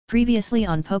Previously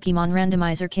on Pokemon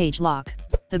Randomizer Cagelocke,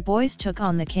 the boys took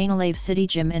on the Cagelocke City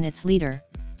Gym and its leader,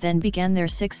 then began their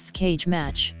 6th cage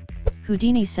match.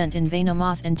 Houdini sent in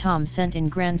Venomoth and Tom sent in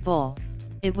Grand Bull.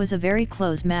 It was a very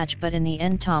close match, but in the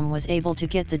end Tom was able to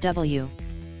get the W.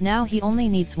 Now he only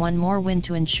needs one more win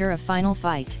to ensure a final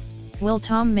fight. Will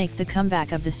Tom make the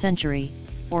comeback of the century,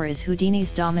 or is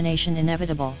Houdini's domination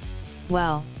inevitable?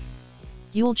 Well,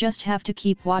 you'll just have to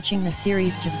keep watching the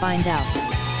series to find out.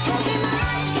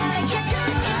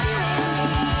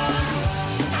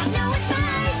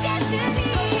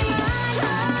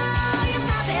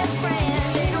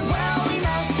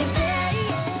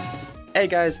 Hey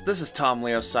guys, this is Tom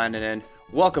Leo signing in.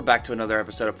 Welcome back to another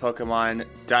episode of Pokemon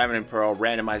Diamond and Pearl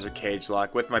Randomizer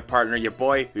Cagelocke with my partner, your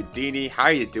boy Houdini. How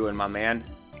are you doing, my man?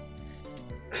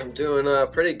 I'm doing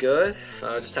pretty good.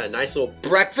 Just had a nice little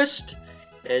breakfast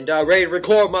and ready to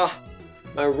record my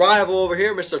rival over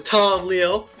here, Mr. Tom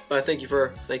Leo.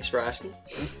 Thanks for asking.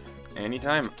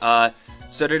 Anytime.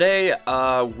 So today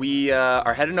we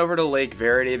are heading over to Lake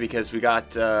Verity because we got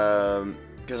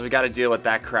to deal with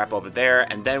that crap over there,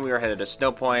 and then we are headed to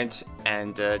Snow Point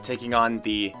and taking on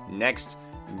the next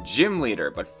gym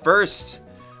leader. But first,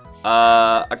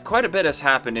 quite a bit has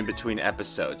happened in between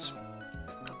episodes.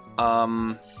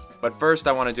 But first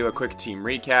I want to do a quick team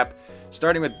recap,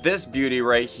 starting with this beauty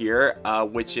right here,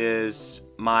 which is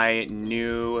my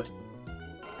new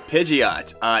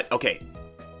Pidgeot. Okay,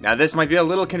 now this might be a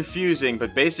little confusing,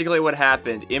 but basically what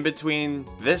happened in between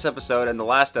this episode and the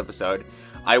last episode,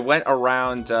 I went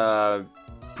around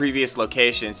previous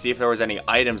locations, see if there was any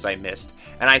items I missed,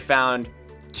 and I found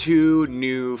 2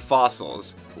 new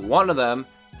fossils. One of them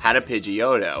had a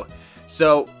Pidgeotto.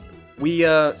 So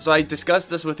I discussed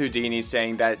this with Houdini,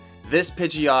 saying that this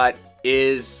Pidgeot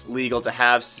is legal to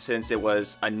have since it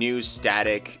was a new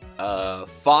static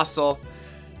fossil.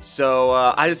 So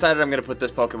I decided I'm going to put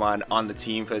this Pokemon on the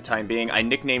team for the time being. I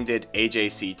nicknamed it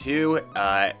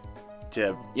AJC2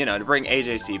 to bring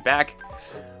AJC back.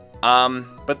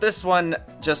 But this one,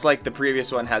 just like the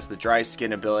previous one, has the dry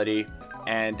skin ability,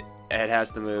 and it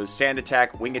has the moves Sand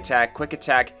Attack, Wing Attack, Quick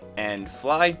Attack, and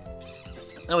Fly.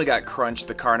 Then we got Crunch,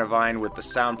 the Carnivine, with the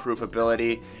Soundproof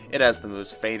ability. It has the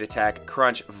moves Feint Attack,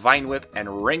 Crunch, Vine Whip,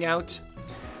 and Ring Out.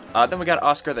 Then we got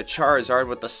Oscar the Charizard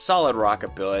with the Solid Rock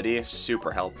ability,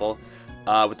 super helpful,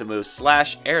 with the moves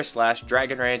Slash, Air Slash,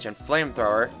 Dragon Rage, and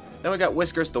Flamethrower. Then we got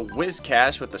Whiskers the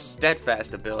Whiscash with the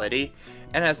Steadfast ability,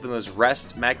 and has the moves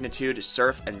Rest, Magnitude,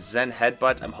 Surf, and Zen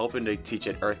Headbutt. I'm hoping to teach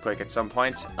it Earthquake at some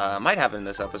point. Might happen in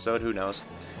this episode, who knows.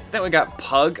 Then we got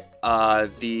Pug,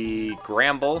 the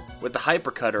Gramble, with the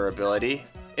Hypercutter ability.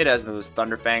 It has the moves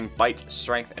Thunderfang, Bite,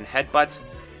 Strength, and Headbutt.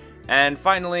 And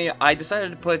finally, I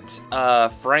decided to put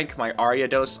Frank, my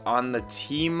Ariados, on the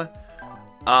team.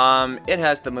 It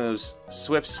has the moves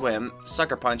Swift Swim,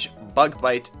 Sucker Punch, Bug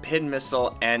Bite, Pin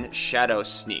Missile, and Shadow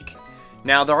Sneak.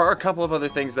 Now, there are a couple of other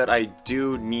things that I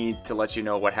do need to let you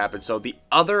know what happened. So the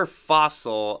other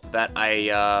fossil that I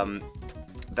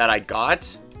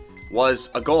got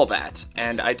was a Golbat,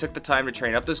 and I took the time to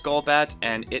train up this Golbat,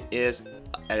 and it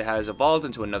has evolved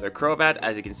into another Crobat.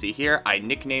 As you can see here, I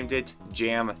nicknamed it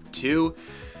Jam 2,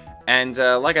 and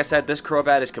like I said, this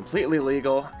Crobat is completely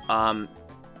legal.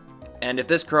 And if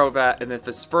this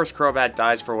first Crobat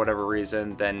dies for whatever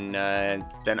reason, then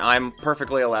I'm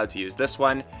perfectly allowed to use this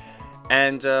one.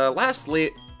 And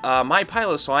lastly, my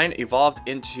Piloswine evolved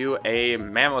into a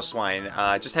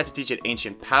Mamoswine. Just had to teach it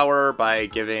Ancient Power by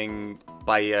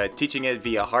teaching it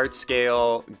via Heart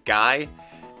Scale Guy,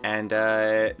 and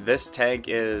this tank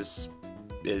is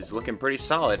looking pretty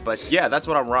solid. But yeah, that's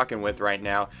what I'm rocking with right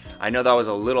now. I know that was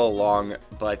a little long,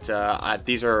 but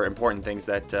these are important things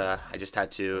that I just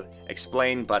had to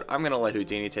explain. But I'm gonna let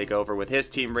Houdini take over with his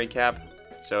team recap.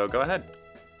 So go ahead.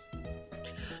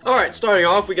 Alright, starting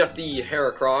off, we got the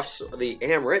Heracross, the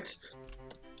Amulet,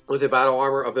 with a Battle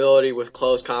Armor ability with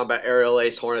Close Combat, Aerial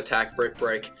Ace, Horn Attack, Brick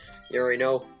Break. You already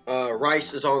know.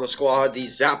 Rice is on the squad, the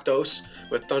Zapdos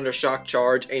with Thunder Shock,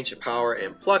 Charge, Ancient Power,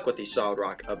 and Pluck with the Solid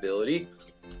Rock ability.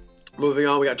 Moving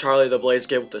on, we got Charlie the Blaze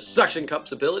Kid with the Suction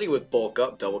Cups ability with Bulk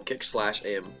Up, Double Kick, Slash,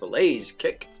 and Blaze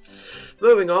Kick.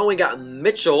 Moving on, we got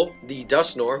Mitchell the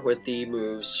Dusknoir with the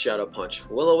moves Shadow Punch,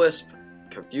 Will-O-Wisp,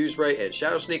 Confuse Ray, and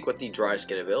Shadow Sneak with the Dry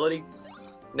Skin ability.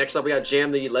 Next up, we got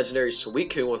Jam the legendary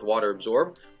Suicune with Water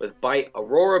Absorb with Bite,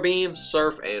 Aurora Beam,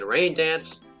 Surf, and Rain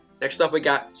Dance. Next up, we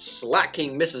got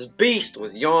Slacking Mrs. Beast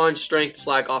with Yawn, Strength,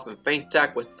 Slack Off, and Feint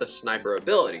Attack with the Sniper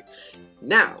ability.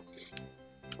 Now,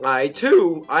 I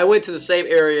went to the same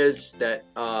areas that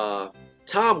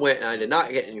Tom went, and I did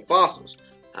not get any fossils.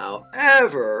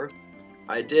 However,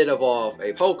 I did evolve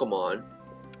a Pokemon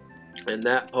And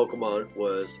that Pokemon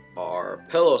was our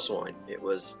Piloswine. It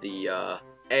was the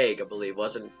egg, I believe,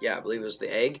 wasn't? Yeah, I believe it was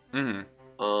the egg. Mm-hmm.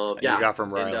 Yeah, you got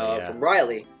from Riley. And, from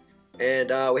Riley. And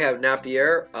we have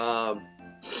Napier. And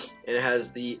it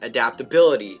has the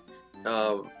adaptability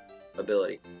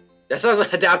ability. That sounds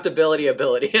like adaptability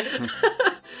ability. It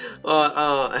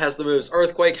has the moves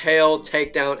Earthquake, Hail,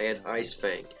 Takedown, and Ice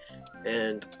Fang.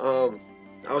 And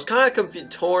I was kind of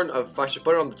torn of if I should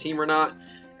put it on the team or not.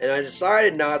 And I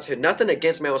decided not to. Nothing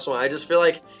against Mamoswine. I just feel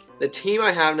like the team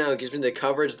I have now gives me the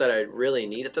coverage that I really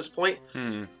need at this point.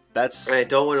 That's. And I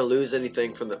don't want to lose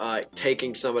anything from the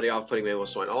taking somebody off, putting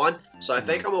Mamoswine on. So I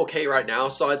think I'm okay right now.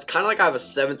 So it's kind of like I have a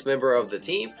 7th member of the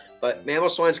team, but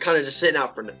Mamoswine's kind of just sitting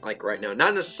out for like right now.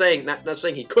 Not saying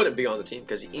he couldn't be on the team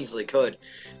because he easily could,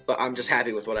 but I'm just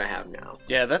happy with what I have now.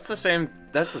 Yeah, that's the same.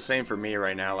 That's the same for me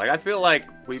right now. Like I feel like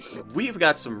we've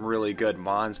got some really good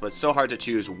mons, but it's so hard to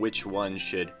choose which one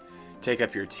should take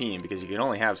up your team because you can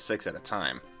only have 6 at a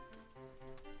time.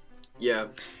 Yeah.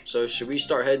 So should we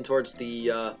start heading towards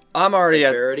the? I'm already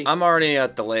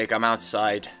at the lake. I'm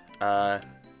outside.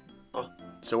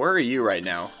 So where are you right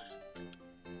now?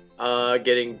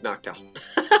 Getting knocked out.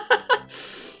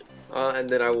 And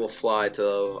then I will fly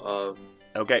to.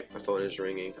 Okay. My phone is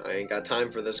ringing. I ain't got time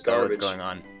for this garbage. What's going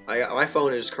on? My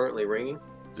phone is currently ringing.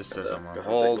 Just says I'm on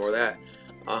hold. Ignore that.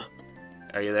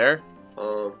 Are you there?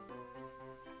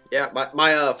 Yeah,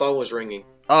 my phone was ringing.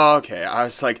 Oh, okay. I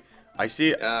was like, I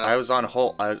see. I was on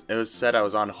hold. It was said I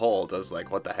was on hold. I was like,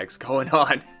 what the heck's going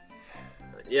on?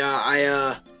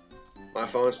 Yeah, my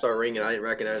phone started ringing. I didn't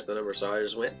recognize the number, so I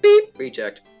just went beep,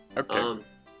 reject. Okay. Kind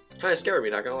of scared me,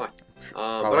 not gonna lie.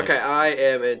 But okay, I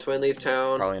am in Twin Leaf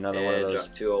Town. Probably another one of those.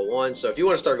 201. So if you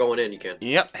want to start going in, you can.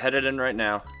 Yep, headed in right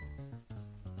now.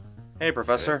 Hey,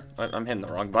 Professor. Okay. I'm hitting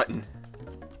the wrong button.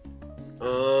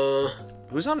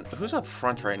 Who's up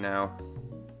front right now?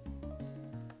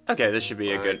 Okay, this should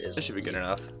be This should be good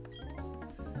enough.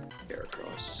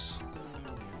 Heracross.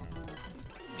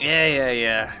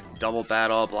 Yeah. Double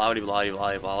battle, blah blah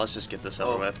blah. Let's just get this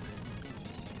over with.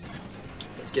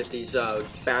 Let's get these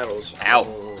battles.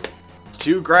 Ow!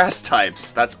 2 grass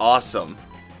types. That's awesome.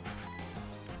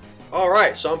 All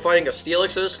right, so I'm fighting a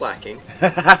Steelix and a Slacking.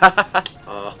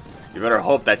 You better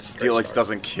hope that Steelix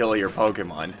doesn't kill your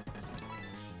Pokemon.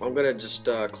 I'm gonna just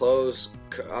close.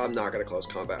 I'm not gonna close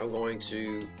combat. I'm going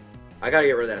to. I gotta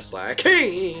get rid of that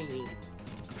Slacking.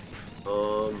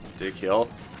 Did it kill?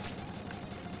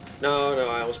 No,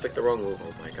 I almost picked the wrong move.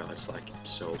 Oh my god, Slacking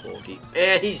so bulky.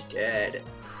 And he's dead.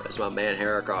 Because my man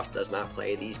Heracross does not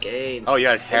play these games. Oh, you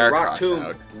had Heracross Rock Tomb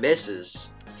out.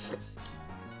 Misses.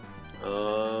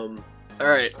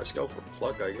 Alright. Let's go for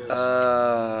Plug, I guess.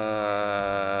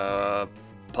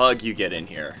 Pug, you get in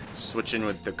here. Switch in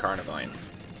with the Carnivine.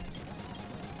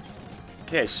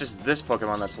 Okay, it's just this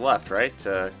Pokemon that's left, right?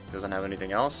 Doesn't have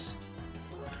anything else?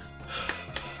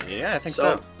 Yeah, I think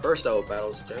so. First out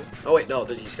battles too. Oh wait, no,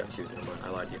 he's got 2. Never mind, I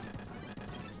lied to you.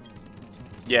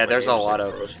 Yeah, there's a lot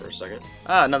of. For a second.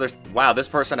 Another. Wow, this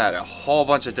person had a whole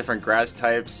bunch of different grass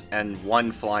types and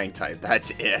 1 flying type.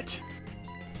 That's it.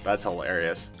 That's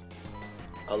hilarious.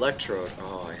 Electrode.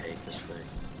 Oh, I hate this thing.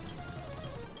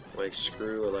 Like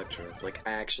screw Electrode. Like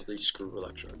actually screw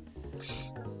Electrode.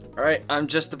 All right, I'm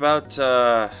just about.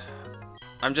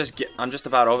 I'm just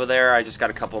about over there. I just got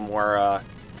a couple more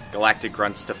Galactic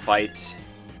grunts to fight.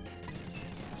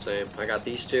 Same. I got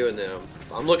these 2, and then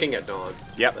I'm looking at Dawn.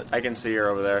 Yep, I can see her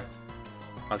over there.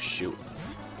 Oh shoot.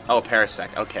 Oh,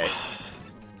 Parasect. Okay.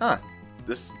 Huh.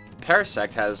 This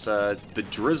Parasect has the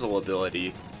Drizzle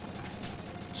ability.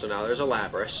 So now there's a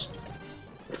Lapras.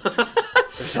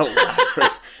 There's a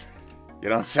Lapras. You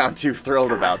don't sound too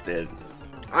thrilled about that.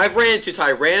 I've ran into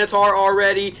Tyranitar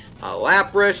already, a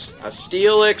Lapras, a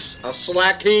Steelix, a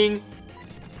Slacking.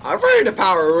 I've run into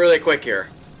power really quick here.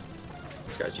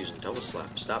 This guy's using double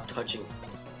slap. Stop touching.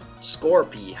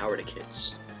 Scorpy, how are the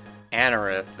kids?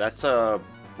 Anorith, that's a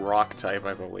rock type,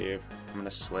 I believe. I'm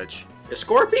gonna switch. Is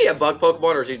Scorpy a bug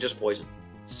Pokemon or is he just poison?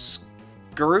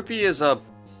 Skorupi is a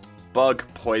bug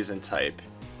poison type.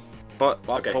 But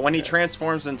when he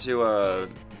transforms into a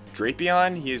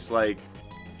Drapion, he's like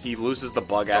he loses the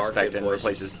bug aspect and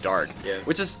replaces dark. Yeah.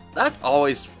 Which is that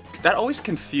always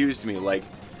confused me. Like,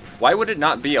 why would it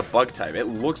not be a bug type? It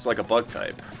looks like a bug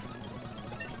type.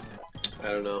 I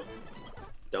don't know.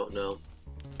 Don't know.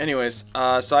 Anyways,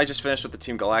 so I just finished with the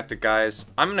Team Galactic guys.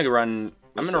 I'm gonna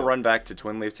run back to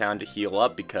Twin Leaf Town to heal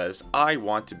up because I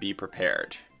want to be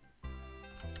prepared.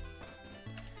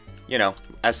 You know,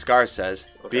 as Scar says,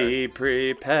 be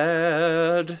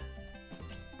prepared.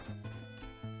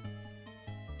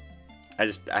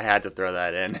 I had to throw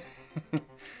that in.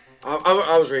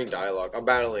 I was reading dialogue. I'm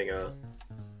battling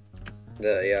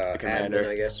the commander, admin,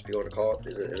 I guess, if you want to call it.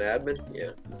 Is it an admin?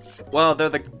 Yeah. Well, they're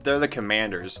the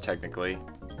commanders technically.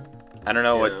 I don't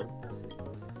know what.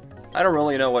 I don't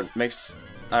really know what makes.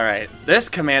 All right, this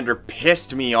commander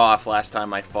pissed me off last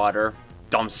time I fought her.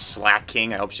 Dumb slack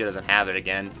king. I hope she doesn't have it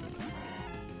again.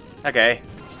 Okay,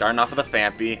 starting off with a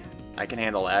Fampy. I can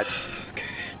handle that.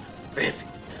 Okay. Fanfi.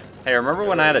 Hey, remember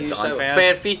when I had a Dawn fan?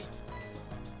 Fanfi.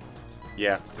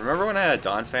 Yeah, remember when I had a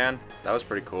Dawn fan? That was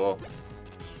pretty cool.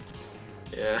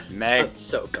 Yeah. Meg. I'm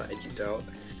so glad you don't.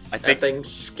 I think that thing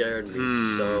scared me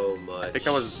so much. I think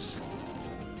that was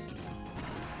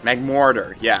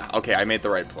Magmortar. Yeah, okay, I made the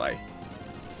right play.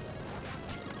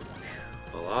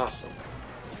 Blossom.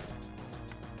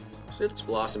 See if this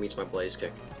Blossom eats my Blaze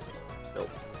Kick. Nope.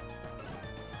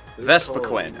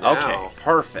 Vespiquen. Oh, okay,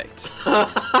 perfect.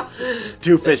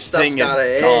 Stupid thing is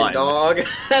gone. Dog.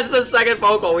 That's the second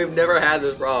phone call. We've never had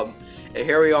this problem. And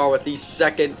here we are with the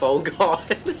second phone call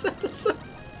in this episode.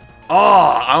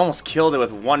 Oh, I almost killed it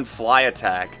with one fly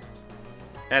attack.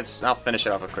 I'll finish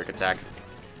it off with quick attack.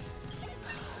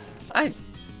 I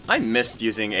missed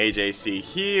using AJC.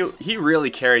 He really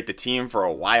carried the team for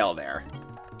a while there.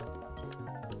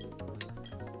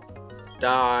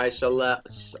 Die, I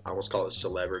almost call it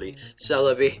celebrity.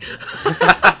 Celebi.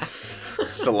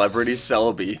 Celebrity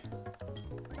Celebi.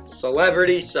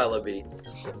 Celebrity Celebi.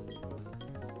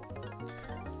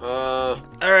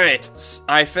 Alright,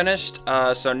 I finished.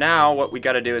 So now what we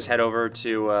gotta do is head over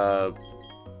to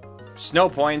Snow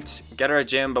Point, get our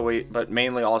gym, but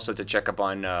mainly also to check up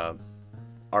on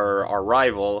our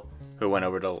rival who went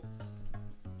over to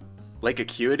Lake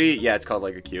Acuity. Yeah, it's called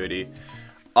Lake Acuity.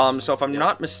 So if I'm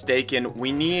not mistaken,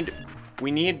 we need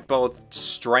both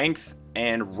strength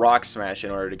and rock smash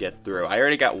in order to get through. I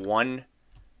already got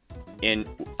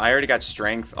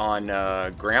strength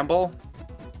on Gramble.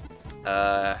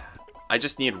 I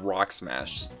just need rock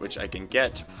smash, which I can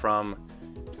get from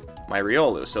my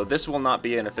Riolu. So this will not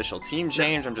be an official team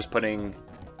change. I'm just putting.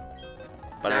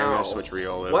 But I'm gonna switch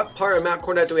Riolu. What part of Mount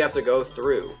Cornet do we have to go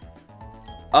through?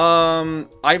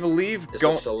 I believe is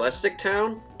it Celestic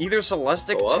Town? Either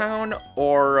Celestic Town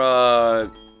or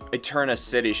Eterna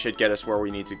City should get us where we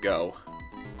need to go.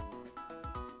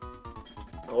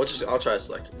 I'll try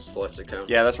Celestic Town.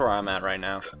 Yeah, that's where I'm at right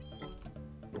now.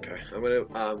 Okay, I'm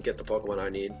gonna get the Pokemon I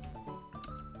need.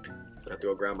 I have to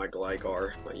go grab my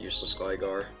Gligar, my useless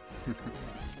Gligar.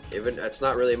 Even that's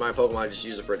not really my Pokemon. I just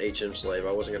use it for an HM slave.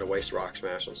 I wasn't gonna waste Rock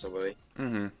Smash on somebody.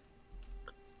 Mm-hmm.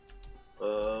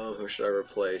 Who should I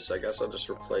replace? I guess I'll just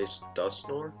replace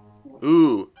Dusknoir.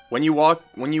 Ooh, when you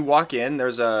walk in,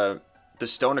 there's the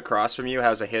stone across from you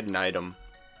has a hidden item.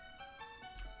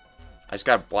 I just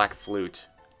got a black flute.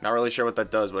 Not really sure what that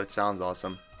does, but it sounds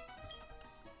awesome.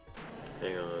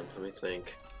 Hang on, let me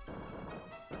think.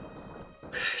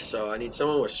 So I need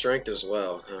someone with strength as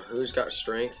well. Who's got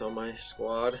strength on my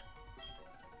squad?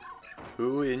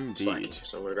 Who indeed? Slacking.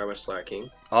 So I'm gonna grab my Slacking.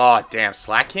 Oh damn,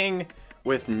 Slacking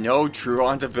with no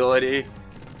Truant ability.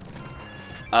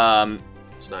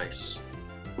 It's nice.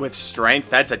 With strength,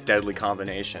 that's a deadly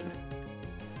combination.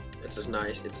 It's a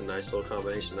nice little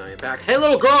combination. Now you pack. Hey,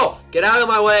 little girl, get out of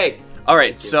my way! All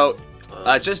right, so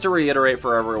just to reiterate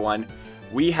for everyone,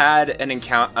 we had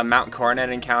a Mount Coronet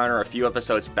encounter a few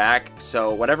episodes back.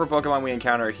 So whatever Pokemon we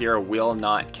encounter here will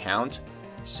not count.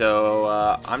 So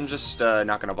I'm just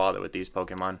not gonna bother with these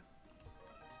Pokemon.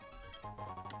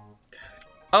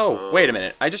 Oh, wait a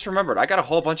minute. I just remembered. I got a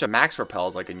whole bunch of Max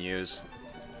Repels I can use.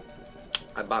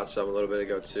 I bought some a little bit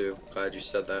ago, too. Glad you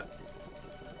said that.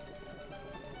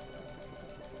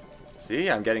 See,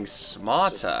 I'm getting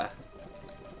smarter.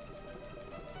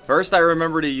 First, I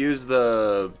remember to use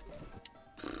the...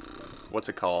 What's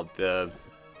it called? The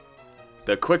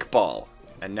Quick Ball.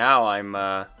 And now I'm,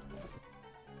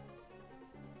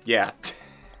 yeah.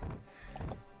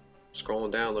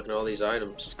 Scrolling down, looking at all these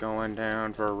items. Just going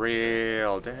down for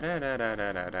real.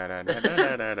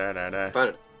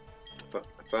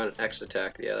 Found an X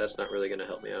attack. Yeah, that's not really gonna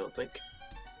help me, I don't think.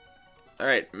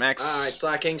 Alright, Max. Alright,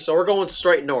 Slacking. So we're going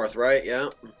straight north, right? Yeah?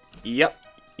 Yep.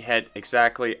 Head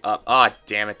exactly up. Ah,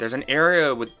 damn it. There's an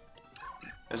area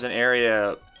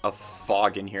of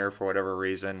fog in here for whatever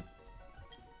reason.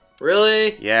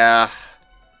 Really? Yeah.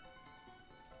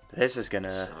 This is gonna...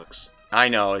 Sucks. I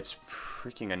know, it's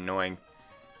freaking annoying.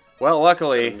 Well,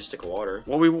 luckily... Mystic Water.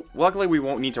 Well, luckily we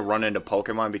won't need to run into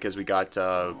Pokemon because we got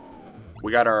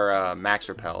our Max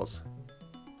Repels.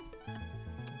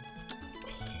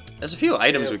 There's a few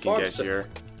items we can get here.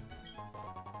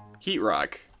 Heat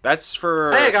Rock. That's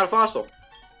for... Hey, I got a fossil.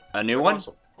 A new one?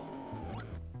 Fossil.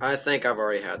 I think I've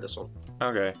already had this one.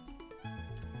 Okay.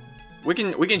 We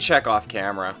can check off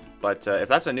camera, but if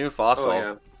that's a new fossil,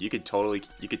 yeah. you could totally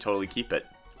keep it.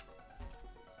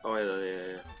 Oh,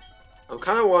 yeah. I'm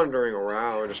kind of wandering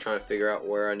around, just trying to figure out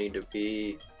where I need to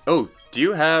be. Oh, do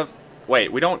you have...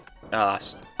 Wait, we don't... I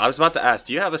was about to ask,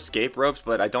 do you have escape ropes?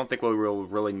 But I don't think we'll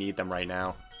really need them right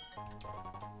now.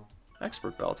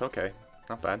 Expert belt, okay.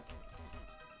 Not bad.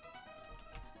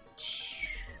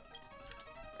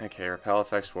 Okay, repel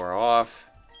effects wore off.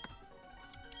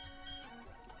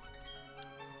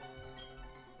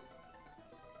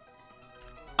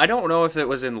 I don't know if it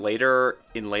was in later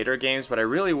games, but I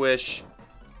really wish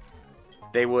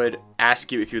they would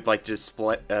ask you if you'd like to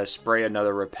spray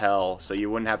another repel, so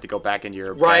you wouldn't have to go back into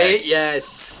your Right? bag.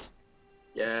 Yes.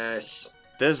 Yes.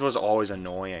 This was always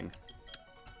annoying.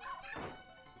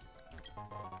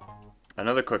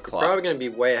 Another quick claw. Probably gonna be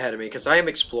way ahead of me because I am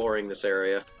exploring this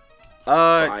area for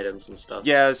items and stuff.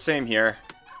 Yeah, same here.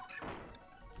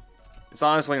 It's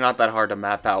honestly not that hard to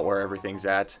map out where everything's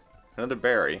at. Another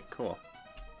berry, cool.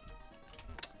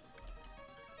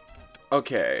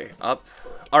 Okay, up.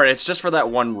 Alright, it's just for that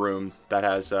one room that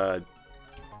has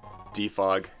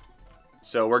defog.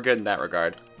 So we're good in that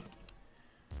regard.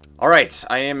 Alright,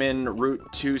 I am in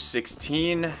Route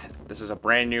 216. This is a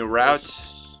brand new route.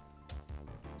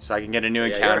 So I can get a new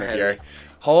encounter here.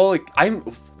 Holy,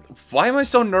 why am I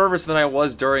so nervous than I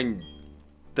was during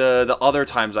the other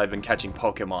times I've been catching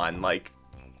Pokemon? Like,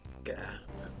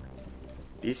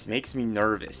 this makes me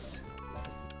nervous.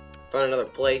 Found another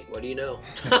plate. What do you know?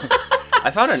 I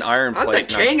found an iron plate. I'm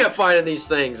the king of finding these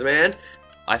things, man.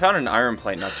 I found an iron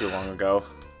plate not too long ago.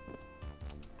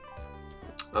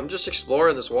 I'm just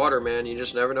exploring this water, man. You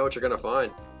just never know what you're gonna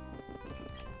find.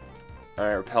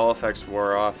 Alright, repel effects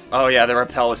wore off. Oh yeah, the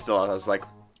repel is still out. I was like,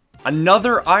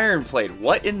 another iron plate.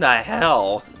 What in the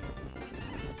hell?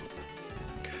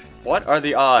 What are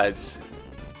the odds?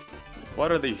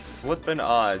 What are the flippin'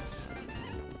 odds?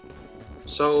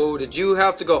 So, did you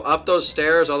have to go up those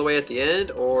stairs all the way at the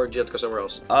end, or did you have to go somewhere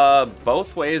else?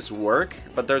 Both ways work,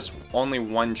 but there's only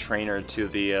one trainer to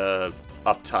the,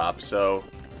 up top, so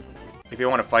if you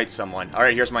want to fight someone.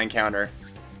 Alright, here's my encounter.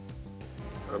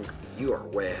 You are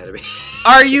way ahead of me.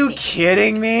 Are you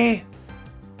kidding me?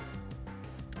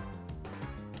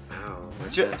 Ow, my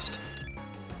chest.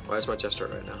 Why is my chest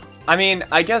hurt right now? I mean,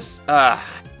 I guess,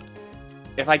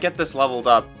 if I get this leveled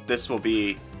up, this will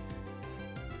be...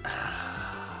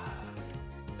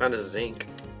 Found a zinc.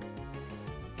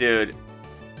 Dude,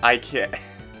 I can't...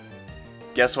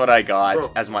 Guess what I got Bro.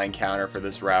 as my encounter for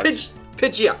this route?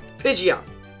 Pidgeot.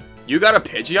 You got a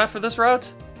Pidgeot for this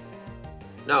route?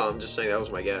 No, I'm just saying that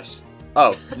was my guess.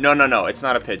 Oh, no, it's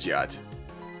not a Pidgeot.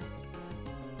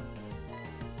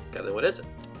 Okay, then what is it?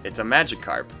 It's a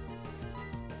Magikarp.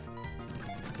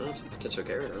 Oh, it's a potential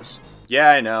Gyarados. Yeah,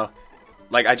 I know.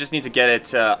 Like, I just need to get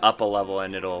it up a level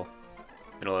and it'll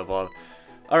evolve.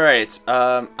 Alright,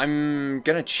 I'm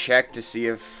gonna check to see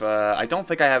if, I don't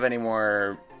think I have any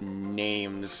more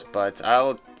names, but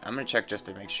I'm gonna check just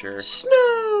to make sure.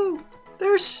 Snow!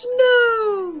 There's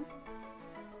snow!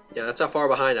 Yeah, that's how far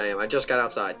behind I am. I just got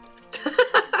outside.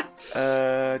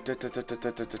 I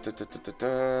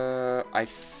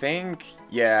think,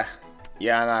 yeah,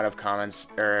 I'm out of comments,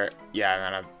 I'm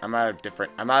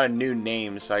out of new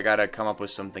names, so I gotta come up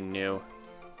with something new.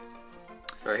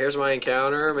 Alright, here's my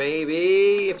encounter.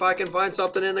 Maybe if I can find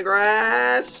something in the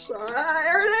grass.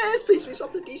 There it is! Please be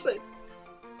something decent.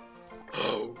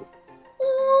 Oh.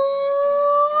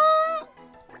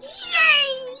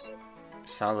 Yay!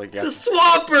 Sounds like It's a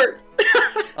Swampert!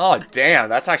 Oh, damn,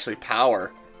 that's actually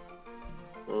power.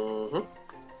 Mm-hmm.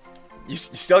 You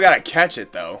still gotta catch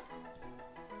it, though.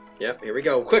 Yep, here we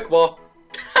go. Quick ball.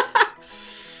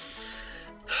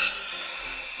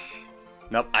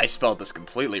 Nope, I spelled this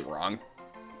completely wrong.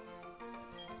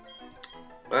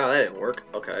 Wow, that didn't work.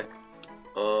 Okay.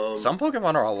 Some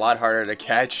Pokemon are a lot harder to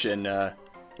catch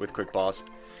with quick balls.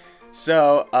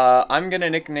 So, I'm gonna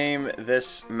nickname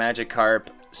this Magikarp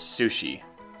Sushi.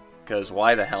 Because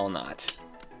why the hell not?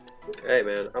 Hey,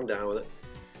 man, I'm down with it.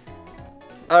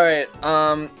 Alright,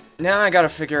 now I gotta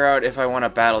figure out if I want to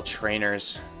battle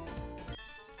trainers.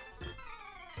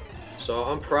 So,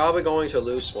 I'm probably going to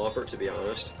lose Swampert, to be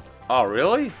honest. Oh,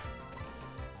 really?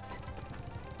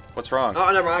 What's wrong?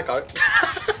 Oh, never mind, I caught it.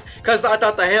 Because I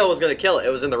thought the hail was going to kill it. It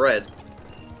was in the red.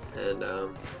 And,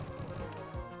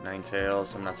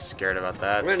 Ninetales, I'm not scared about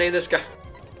that. I'm going to name this guy.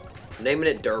 I'm naming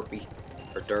it Derpy.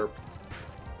 Or Derp.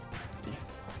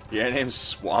 Your name's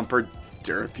Swampert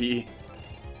Derpy?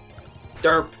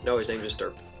 Derp. No, his name is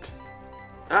Derp.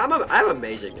 I have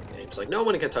amazing nicknames. Like, no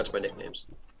one can touch my nicknames.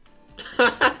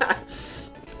 Okay,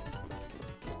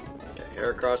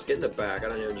 Heracross, get in the back. I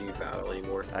don't know you battle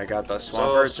anymore. I got the So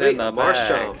Swampert sweet, in the Marsh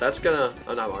bag. Chomp. That's gonna.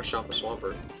 Oh, not Marsh Chomp, a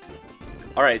Swampert.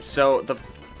 All right, so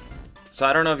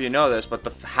I don't know if you know this, but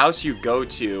the house you go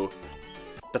to,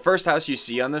 the first house you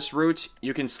see on this route,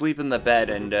 you can sleep in the bed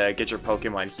and get your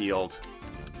Pokemon healed.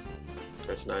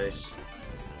 That's nice.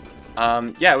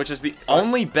 Yeah, which is the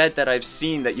only bed that I've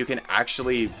seen that you can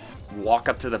actually walk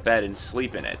up to the bed and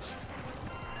sleep in it.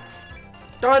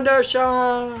 Thunder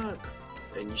Shock!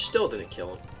 And you still didn't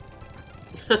kill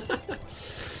him.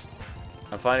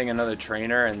 I'm finding another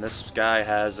trainer, and this guy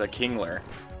has a Kingler.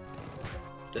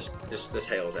 This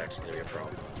hail is actually gonna be a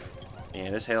problem.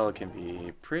 And this hail can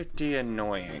be pretty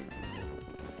annoying.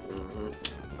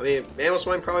 I mean,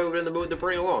 Mamoswine probably would be in the mood to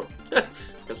bring along.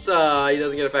 Because he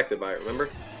doesn't get affected by it, remember?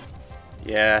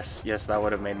 Yes, that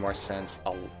would have made more sense.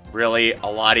 Really?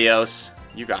 Aladios?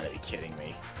 You gotta be kidding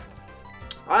me.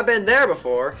 I've been there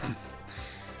before.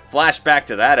 Flashback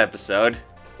to that episode.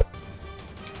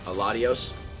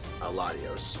 Aladios.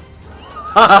 Aladios.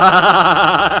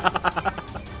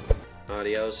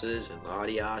 Adioses and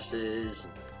Ladioses.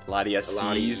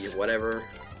 Ladioses. Whatever.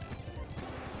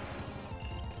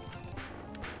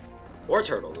 War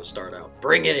Turtle to start out.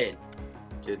 Bring it in.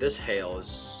 Dude, this hail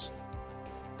is...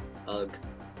 Ugh.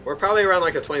 We're probably around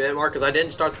like the 20-minute mark because I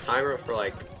didn't start the timer for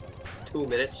like 2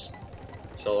 minutes.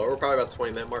 So we're probably about the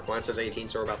 20-minute mark. Mine says 18,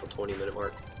 so we're about the 20-minute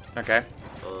mark. Okay.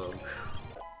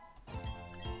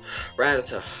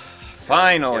 Rattata.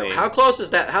 Finally. Yeah, how close is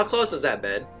that? How close is that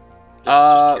bed?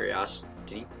 Just curious.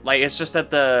 Like, it's just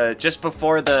at just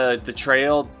before the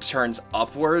trail turns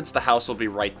upwards, the house will be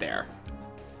right there.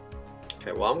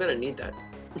 Okay, well, I'm gonna need that.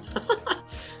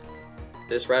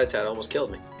 This Rattata almost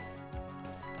killed me.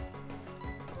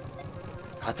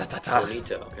 Don't need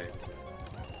to, okay.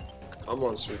 Come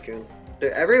on, Suicune.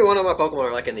 Dude, every one of my Pokemon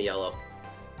are like in the yellow.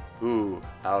 Ooh,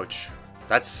 ouch.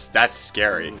 That's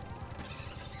scary.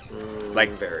 Like,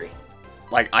 very.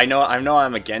 Like, I know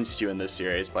I'm against you in this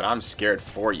series, but I'm scared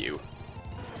for you.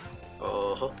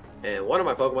 Uh-huh. And one of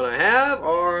my Pokemon I have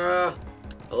are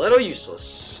a little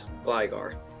useless.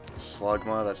 Gligar.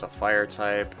 Slugma, that's a fire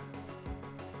type.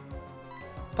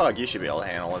 Pug, you should be able to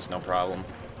handle this, no problem.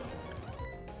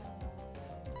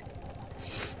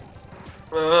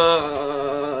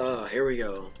 Here we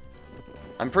go.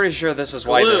 I'm pretty sure this is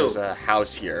why there's a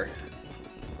house here.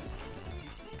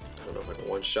 I don't know if I can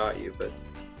one-shot you, but...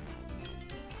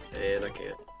 And I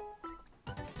can't.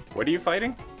 What are you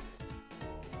fighting?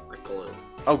 A Gloom.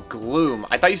 Oh, Gloom.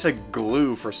 I thought you said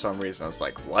glue for some reason. I was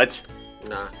like, what?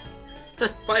 Nah.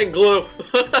 Fighting glue!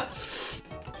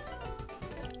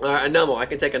 Alright, a Numel. I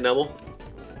can take a Numel.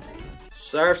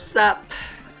 Surf's up!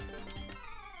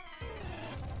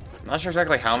 I'm not sure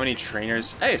exactly how many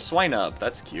trainers... Hey, Swine Up.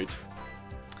 That's cute.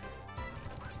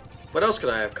 What else could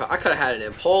I have? I could have had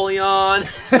an Empoleon.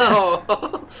 Oh.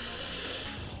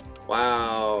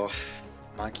 Wow.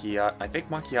 Macchiato. I think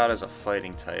Macchiato's a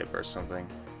fighting type or something.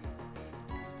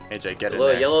 AJ, get in little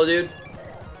there. yellow dude?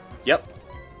 Yep.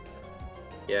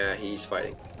 Yeah, he's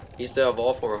fighting. He's the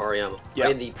evolved form of Hariyama. Yep. I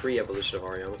mean, the pre-evolution of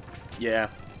Hariyama. Yeah.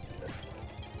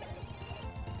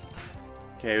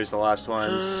 Okay, who's the last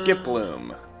one?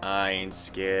 Skiploom. I ain't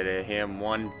scared of him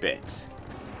one bit.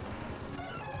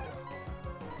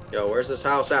 Yo, where's this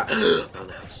house at? Found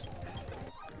the house.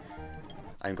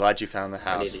 I'm glad you found the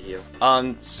house. I need to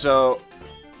heal. So,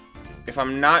 if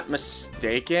I'm not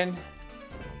mistaken...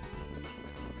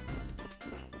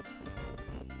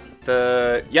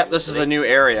 Yep, this is a new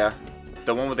area.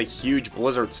 The one with a huge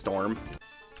blizzard storm.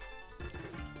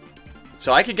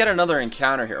 So I could get another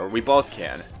encounter here, or we both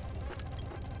can.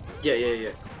 Yeah.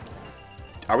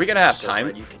 Are we gonna have so time?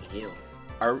 glad you can heal.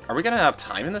 Are we gonna have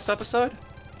time in this episode?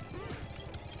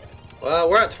 Well,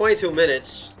 we're at 22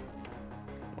 minutes.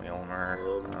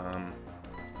 Wilmer,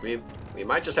 We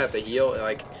might just have to heal,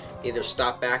 like, either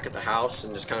stop back at the house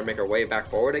and just kind of make our way back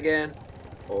forward again,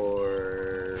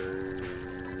 or...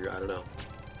 I don't know.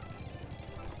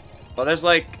 Well, there's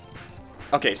like...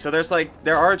 Okay, so there's like...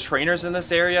 There are trainers in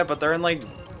this area, but they're in like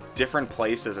different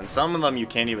places, and some of them you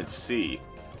can't even see.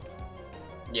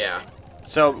 Yeah.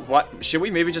 So, what... Should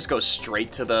we maybe just go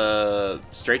straight to the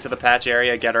patch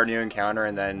area, get our new encounter,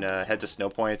 and then head to Snow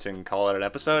Points and call it an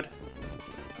episode?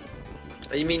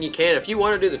 You mean you can? If you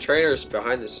want to do the trainers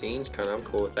behind the scenes, kind of, I'm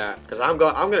cool with that. Because I'm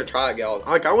gonna try to get all...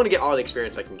 Like, I want to get all the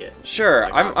experience I can get. Sure,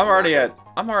 like, I'm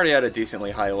already at a decently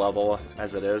high level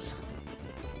as it is.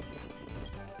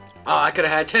 Oh, I could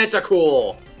have had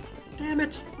Tentacool! Damn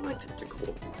it, I like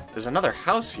Tentacool. There's another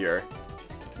house here.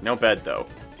 No bed, though.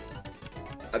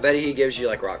 I bet he gives you,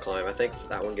 like, Rock Climb. I think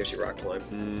that one gives you Rock Climb.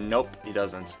 Nope, he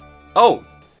doesn't. Oh!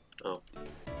 Oh.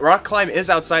 Rock Climb is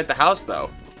outside the house, though.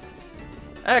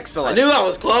 Excellent. I knew I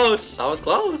was close. I was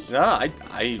close. No,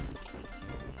 I'm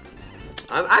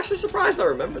actually surprised I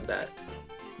remembered that.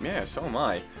 Yeah, so am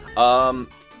I.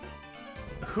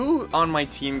 Who on my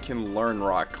team can learn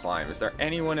rock climb? Is there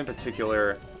anyone in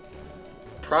particular?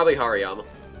 Probably Hariyama.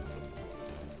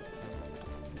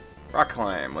 Rock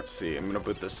climb. Let's see. I'm gonna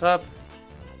boot this up.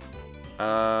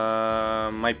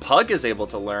 My pug is able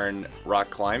to learn rock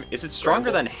climb. Is it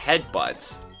stronger than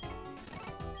headbutt?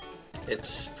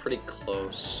 It's pretty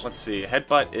close. Let's see.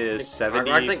 Headbutt is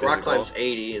 70. I think rock climb's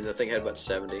 80, and I think headbutt's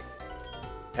 70.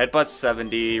 Headbutt's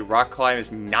 70. Rock climb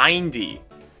is 90.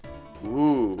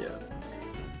 Ooh. Yeah.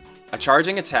 A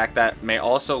charging attack that may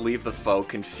also leave the foe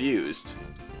confused.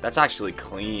 That's actually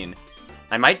clean.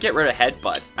 I might get rid of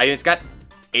headbutt. It's got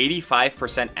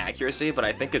 85% accuracy, but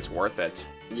I think it's worth it.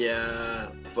 Yeah,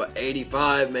 but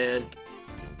 85, man.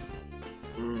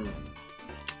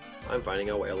 I'm fighting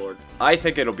a Wailord. I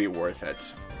think it'll be worth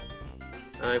it.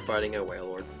 I'm fighting a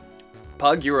Wailord.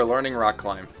 Pug, you are learning rock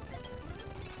climb.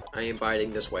 I am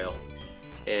biting this whale,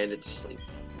 and it's asleep.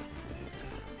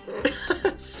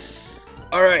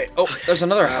 Alright. Oh, there's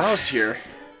another house here.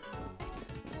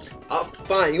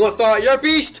 Fine. You want to throw out your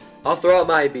beast? I'll throw out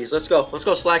my beast. Let's go. Let's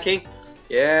go, Slacking.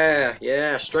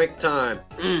 Yeah. Strength time.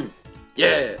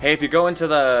 Yeah. Hey, if you go into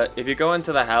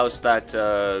the house that's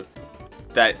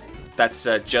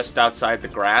just outside the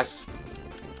grass.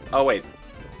 Oh wait,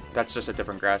 that's just a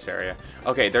different grass area.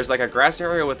 Okay, there's like a grass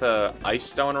area with a ice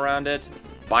stone around it.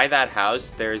 By that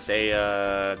house, there's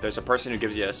a person who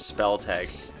gives you a spell tag,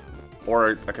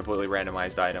 or a completely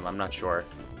randomized item. I'm not sure.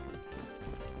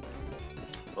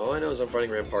 All I know is I'm fighting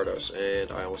Rampardos,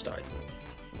 and I almost died.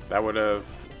 That would have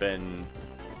been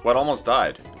what almost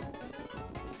died.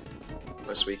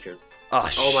 My Suicune.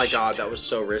 Oh my god, that was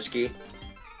so risky.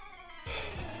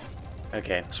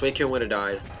 Okay. Suicune would have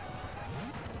died.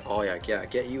 Oh yeah,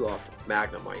 get you off the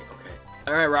Magnemite. Okay.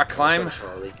 Alright, rock climb.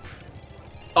 Charlie.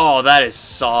 Oh, that is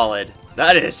solid.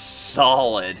 That is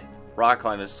solid. Rock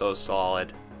climb is so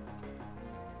solid.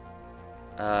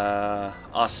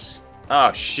 Us.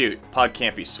 Oh shoot, Pug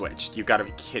can't be switched. You gotta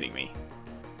be kidding me.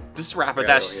 Does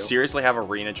Rapidash seriously have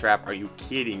Arena Trap? Are you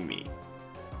kidding me?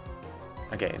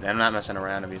 Okay, I'm not messing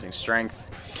around. I'm using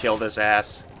Strength. Kill this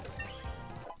ass.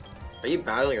 Are you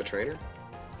battling a trainer?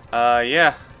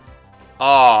 Yeah.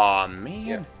 Aw,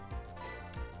 man.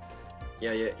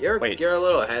 Yeah, you're a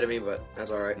little ahead of me, but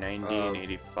that's alright. 19,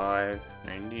 85,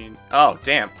 19. Oh,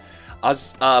 damn.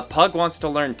 Pug wants to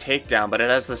learn Takedown, but it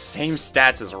has the same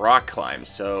stats as Rock Climb,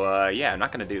 so, yeah, I'm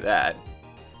not gonna do that.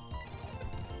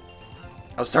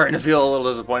 I was starting to feel a little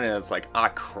disappointed. It's like, ah,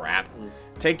 crap.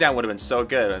 Takedown would have been so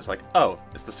good. And it's like, oh,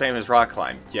 it's the same as Rock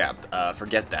Climb. Yeah,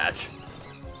 forget that.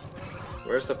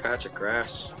 Where's the patch of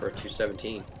grass for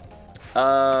 217?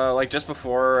 Like just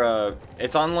before,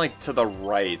 it's on like to the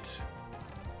right.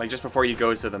 Like just before you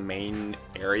go to the main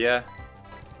area.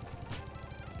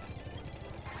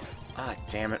 Ah,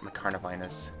 damn it, my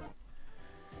Carnivine.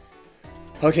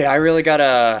 Okay, I really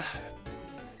gotta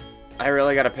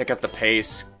pick up the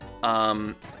pace.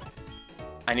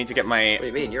 I need to get my... What do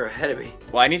you mean? You're ahead of me.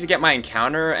 Well, I need to get my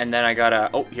encounter, and then I gotta...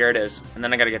 Oh, here it is. And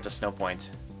then I gotta get to Snow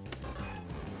Point.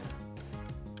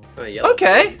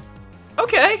 Okay.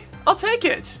 Okay, I'll take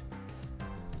it.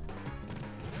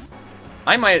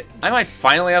 I might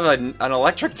finally have an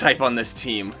electric type on this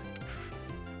team.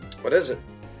 What is it?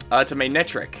 It's a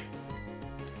Magnetric.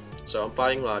 So I'm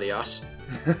fighting Latias.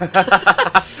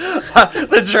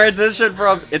 The transition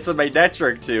from it's a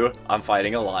Magnetric to I'm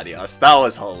fighting a Latias. That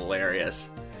was hilarious.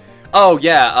 Oh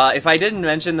yeah, if I didn't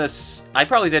mention this, I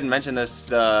probably didn't mention this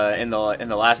in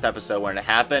the last episode when it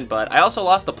happened, but I also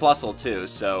lost the Plusle too,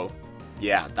 so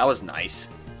yeah, that was nice.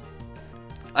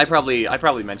 I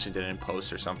probably mentioned it in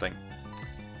post or something.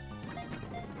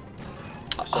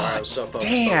 Sorry, I was so focused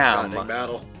damn. on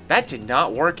battle. That did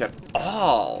not work at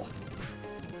all.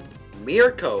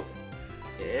 Mirko.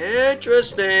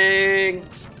 Interesting.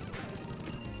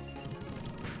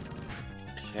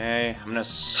 Okay, I'm gonna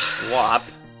swap.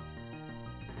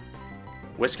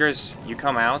 Whiskers, you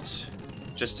come out,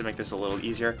 just to make this a little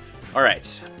easier.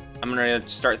 Alright, I'm gonna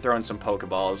start throwing some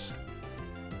Pokeballs.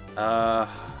 The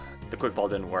Quick Ball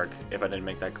didn't work, if I didn't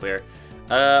make that clear.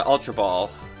 Ultra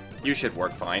Ball, you should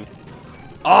work fine.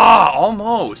 Ah,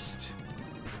 almost!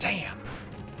 Damn.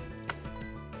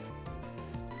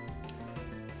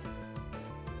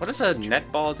 What does a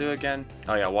net ball do again?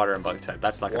 Oh yeah, water and bug type.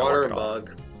 That's not gonna water work and at all.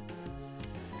 bug.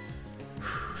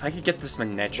 If I could get this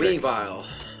Magnetric. Weavile.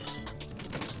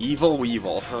 Evil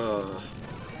Weevil.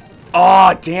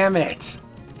 Oh, damn it!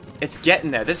 It's getting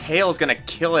there. This hail is gonna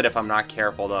kill it if I'm not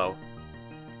careful, though.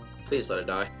 Please let it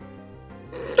die.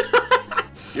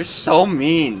 You're so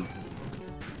mean.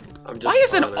 I'm just Why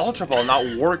is an honest. Ultra Ball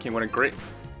not working when a great...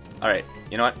 Alright,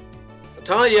 you know what? I'm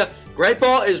telling you, Great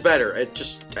Ball is better. It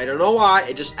just, I don't know why,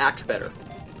 it just acts better.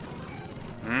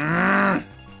 Mm.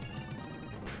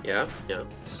 Yeah.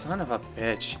 Son of a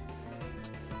bitch.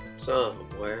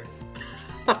 Somewhere.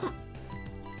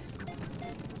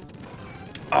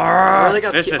 Really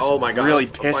got this the- is oh my God, really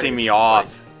I'm pissing fighting- me I'm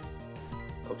off.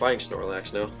 I'm fighting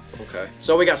Snorlax now. Okay.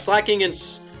 So we got Slacking and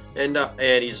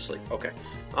he's asleep. Okay.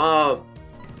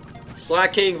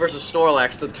 Slacking versus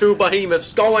Snorlax, the two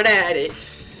behemoths going at it.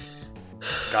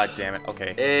 God damn it.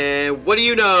 Okay. And what do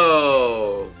you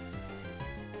know?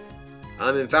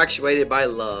 I'm infatuated by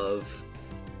love.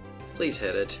 Please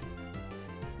hit it.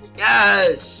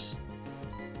 Yes!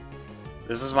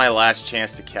 This is my last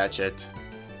chance to catch it.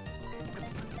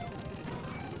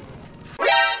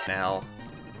 Now.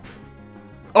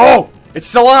 Oh! It's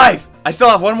still alive! I still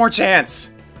have one more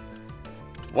chance.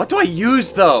 What do I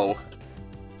use, though?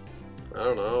 I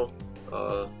don't know.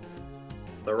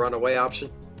 The runaway option?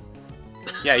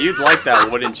 Yeah, you'd like that,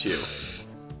 wouldn't you?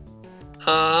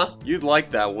 Huh? You'd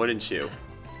like that, wouldn't you?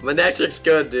 Manectric's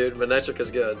good, dude. Manectric is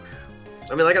good.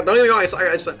 I mean, like, don't get me wrong.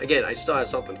 Again, I still have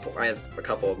something for. I have a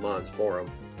couple of mods for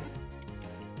him.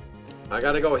 I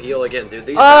gotta go heal again, dude.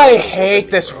 These I guys are hate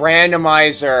me, this bro.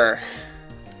 randomizer.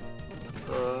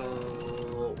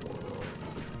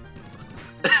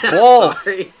 Wolf.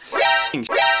 Sorry.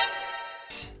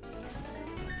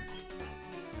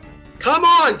 Come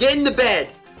on, get in the bed.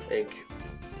 Thank you.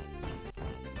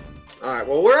 Alright,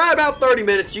 well, we're at about 30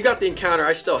 minutes. You got the encounter.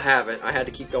 I still haven't. I had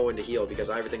to keep going to heal because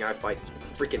everything I fight is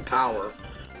freaking power.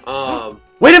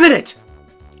 Wait a minute!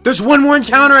 There's one more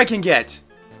encounter I can get.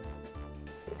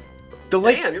 The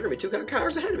lake. Damn, you're gonna be 2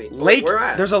 encounters ahead of me. Lake. Where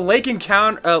at? There's a lake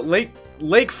encounter.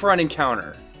 Lakefront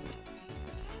encounter.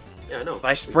 Yeah, I know. But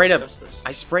I sprayed this.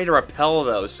 I sprayed a repel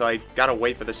though, so I gotta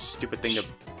wait for this stupid thing to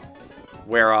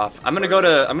wear off. I'm gonna go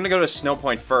to Snow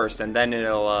Point first, and then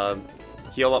it'll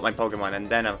heal up my Pokemon, and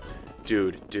then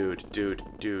dude.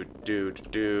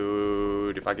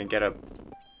 If I can get a,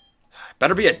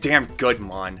 better be a damn good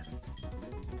mon.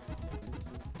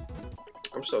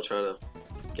 I'm still trying to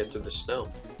get through the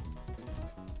snow.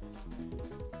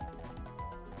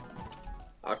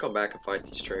 I'll come back and fight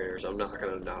these trainers. I'm not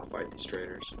gonna not fight these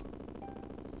trainers.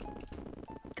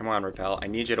 Come on, Repel. I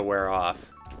need you to wear off.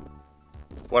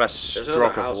 What a another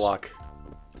stroke of house. luck.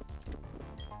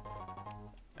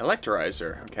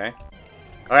 Electrizer. Okay.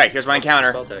 Alright, here's my encounter.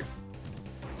 Spell tag.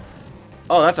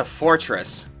 Oh, that's a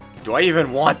fortress. Do I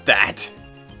even want that?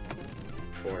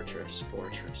 Fortress.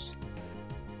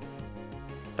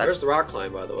 That- Where's the rock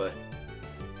climb, by the way?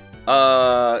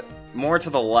 More to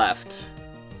the left.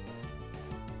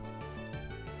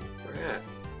 Where at?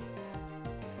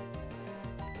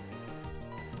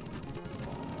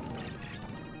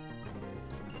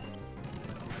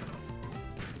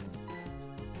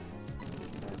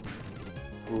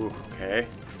 Ooh, okay.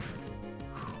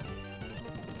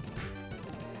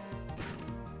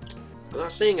 I'm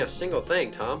not seeing a single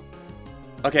thing, Tom.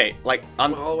 Okay, like I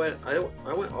went all the way.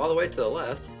 I went all the way to the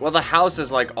left. well, the house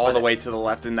is like all But the it- way to the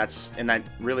left, and that's in that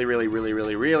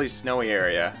really snowy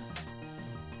area.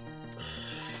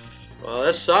 Well,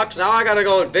 this sucks. Now I gotta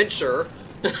go adventure.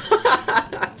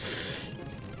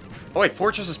 Oh wait,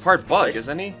 Fortress is part bug, Nice.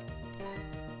 isn't he?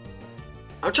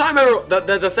 I'm trying to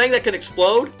remember the thing that can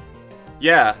explode.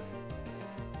 Yeah.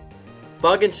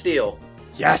 Bug and steel.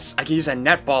 Yes, I could use a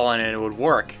netball on it and it would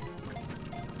work.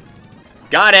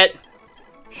 Got it!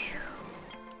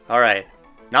 Alright.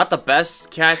 Not the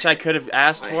best catch I could have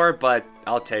asked for, but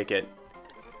I'll take it.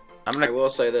 I'm I gonna... will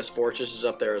say this: Fortress is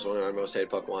up there as one of my most hated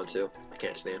Pokemon too. I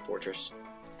can't stand Fortress.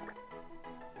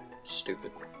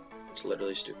 Stupid. It's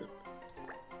literally stupid.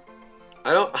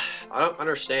 I don't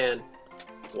understand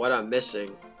what I'm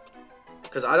missing.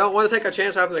 Because I don't want to take a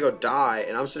chance of having to go die,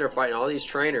 and I'm sitting there fighting all these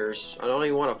trainers. I don't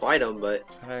even want to fight them, but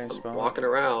How do I spell I'm it? walking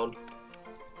around.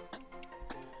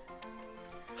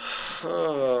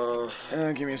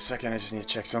 Give me a second, I just need to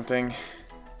check something.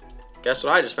 Guess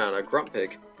what I just found? A grunt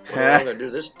pig. What am I gonna do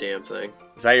this damn thing?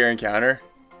 Is that your encounter?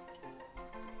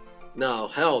 No,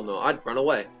 hell no. I'd run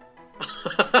away.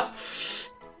 I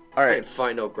Alright, ain't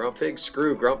find no grunt pig.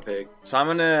 Screw grunt pig. so I'm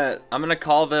gonna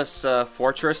call this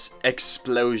Fortress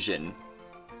Explosion.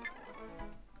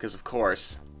 Because of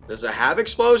course. Does it have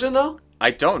explosion though?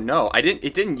 I don't know.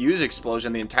 It didn't use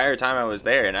explosion the entire time I was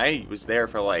there, and I was there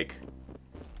for like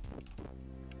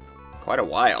quite a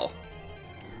while.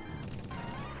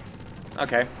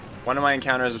 Okay. One of my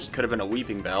encounters could have been a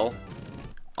Weeping Bell.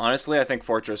 Honestly, I think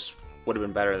Fortress would have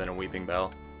been better than a Weeping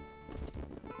Bell.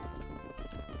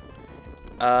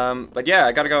 But yeah,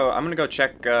 I gotta go. I'm gonna go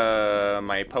check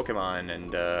my Pokemon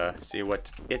and see what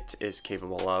it is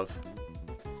capable of.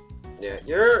 Yeah,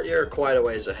 you're quite a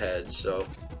ways ahead, so.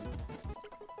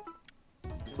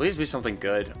 Please be something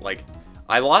good. Like,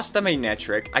 I lost a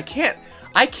Magnetric. I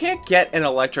can't get an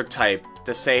electric type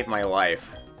to save my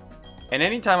life. And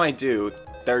anytime I do,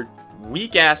 they're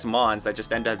weak-ass mons that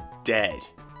just end up dead.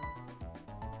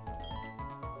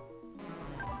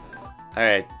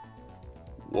 Alright.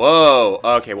 Whoa!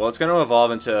 Okay, well, it's gonna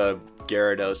evolve into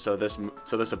Gyarados, so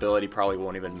this ability probably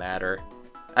won't even matter.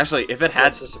 Actually, if it had...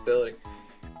 What's this ability?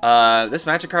 This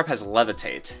Magikarp has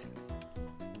Levitate.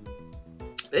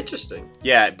 Interesting.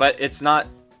 Yeah, but it's not...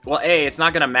 Well, A, it's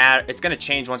not gonna matter. It's gonna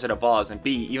change once it evolves, and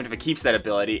B, even if it keeps that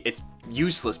ability, it's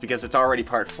useless because it's already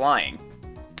part flying.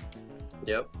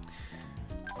 Yep.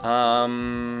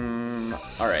 Alright.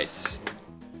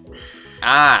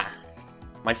 Ah!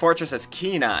 My fortress has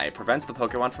Keen Eye. Prevents the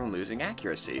Pokemon from losing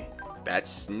accuracy.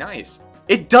 That's nice.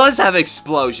 It does have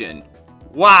Explosion!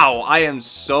 Wow, I am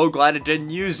so glad it didn't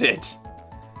use it.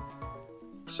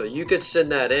 So you could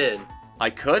send that in. I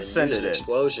could send it in.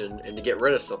 Explosion and to get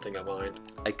rid of something of mine.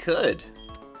 I could.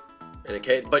 In a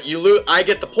case, but you lose. I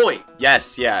get the point.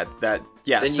 Yes, yeah, that,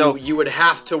 yeah. Then so you would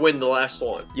have to win the last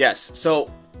one. Yes.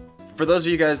 So for those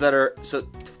of you guys that are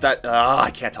I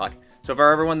can't talk. So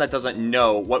for everyone that doesn't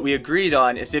know, what we agreed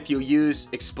on is if you use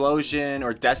Explosion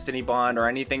or Destiny Bond or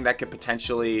anything that could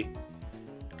potentially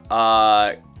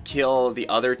kill the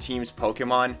other team's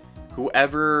Pokemon,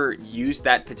 whoever used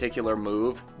that particular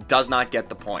move does not get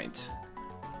the point.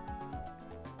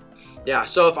 Yeah,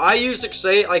 so if I use,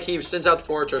 say, like he sends out the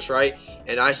Fortress, right?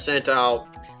 And I sent out,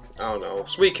 I don't know,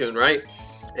 Suicune, right?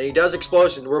 And he does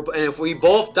Explosion, and if we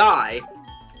both die,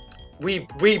 we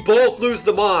both lose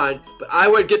the Mon, but I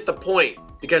would get the point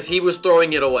because he was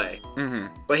throwing it away. Mm-hmm.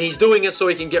 But he's doing it so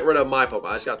he can get rid of my Pokemon.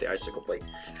 I just got the Icicle plate.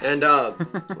 And,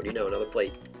 what do you know, another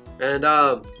plate. And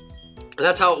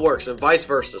that's how it works, and vice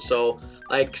versa. So,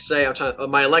 like, say I'm trying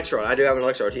my Electrode. I do have an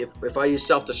Electrode. If I use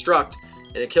Self-Destruct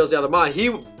and it kills the other Mon,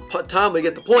 Tom would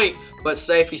get the point, but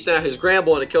say if he sent out his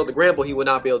Gramble and it killed the Gramble, he would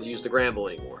not be able to use the Gramble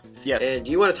anymore. Yes. And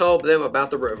do you want to tell them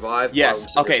about the revive?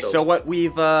 Yes. Okay, so what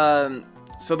we've,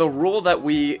 so the rule that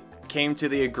we came to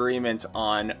the agreement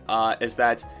on is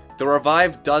that the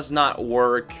revive does not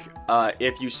work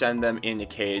if you send them in a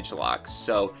Cagelocke.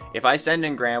 So if I send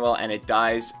in Gramble and it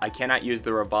dies, I cannot use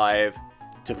the revive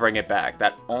to bring it back.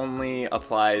 That only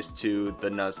applies to the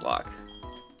Nuzlocke.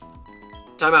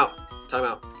 Time out.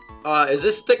 Is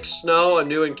this thick snow a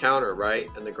new encounter, right?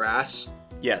 In the grass?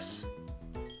 Yes.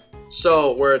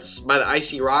 So, where it's by the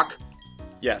icy rock?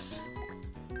 Yes.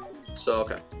 So,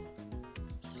 okay.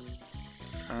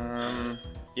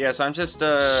 Yeah, so I'm just,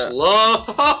 Slow!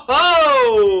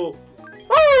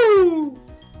 Woo!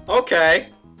 Okay.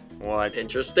 What?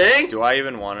 Interesting. Do I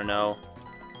even want to know?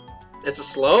 It's a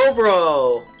slow,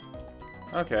 bro.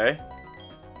 Okay.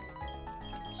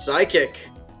 Psychic.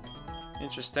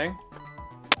 Interesting.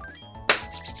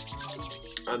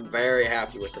 I'm very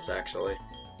happy with this, actually.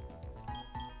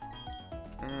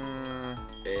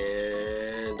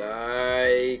 And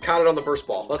I caught it on the first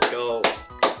ball. Let's go.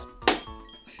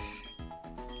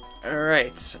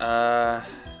 Alright, so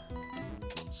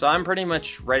I'm pretty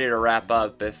much ready to wrap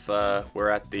up if we're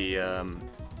at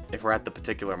the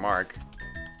particular mark.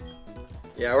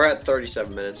 Yeah, we're at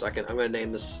 37 minutes. I'm gonna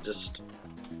name this just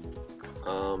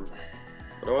what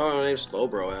do I want to name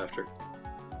Slowbro after?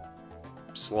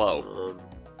 Slow.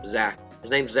 Zach.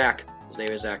 His name's Zach. His name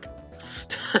is Zach.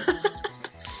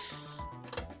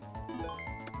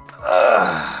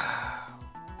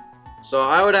 So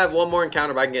I would have one more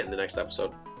encounter, but I can get in the next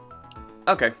episode.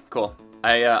 Okay, cool.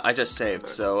 I just saved,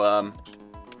 so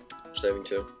Saving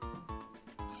too.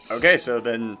 Okay, so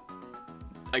then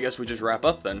I guess we just wrap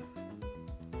up then.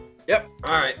 Yep.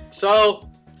 All right. So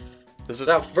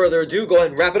without further ado, go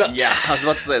ahead and wrap it up. Yeah, I was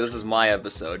about to say this is my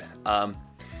episode.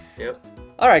 Yep.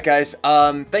 Alright guys,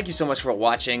 thank you so much for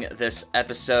watching this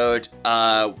episode.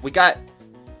 We got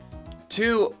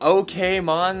 2 okay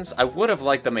Mons. I would have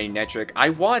liked the Magnetric. I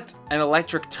want an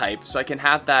electric type so I can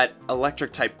have that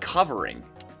electric type covering.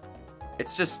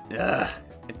 It's just,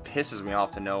 it pisses me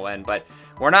off to no end, but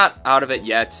we're not out of it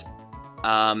yet.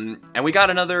 And we got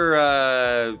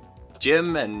another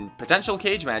gym and potential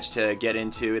cage match to get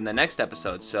into in the next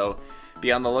episode, so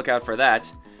be on the lookout for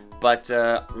that. But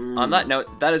on that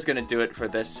note, that is going to do it for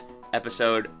this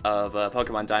episode of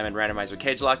Pokemon Diamond Randomize with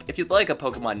Cagelocke. If you'd like a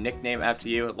Pokemon nickname after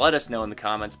you, let us know in the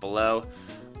comments below.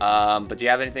 But do you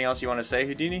have anything else you want to say,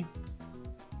 Houdini?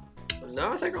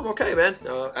 No, I think I'm okay, man.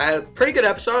 I had a pretty good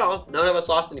episode. None of us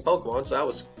lost any Pokemon, so that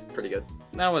was pretty good.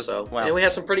 That was, So, well... and we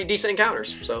had some pretty decent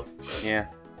encounters, so... Yeah.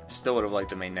 Still would have liked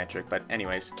the main metric, but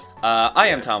anyways. I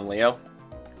am Tom Leo.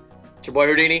 It's your boy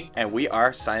Houdini. And we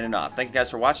are signing off. Thank you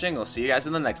guys for watching. We'll see you guys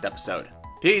in the next episode.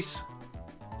 Peace!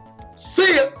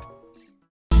 See ya!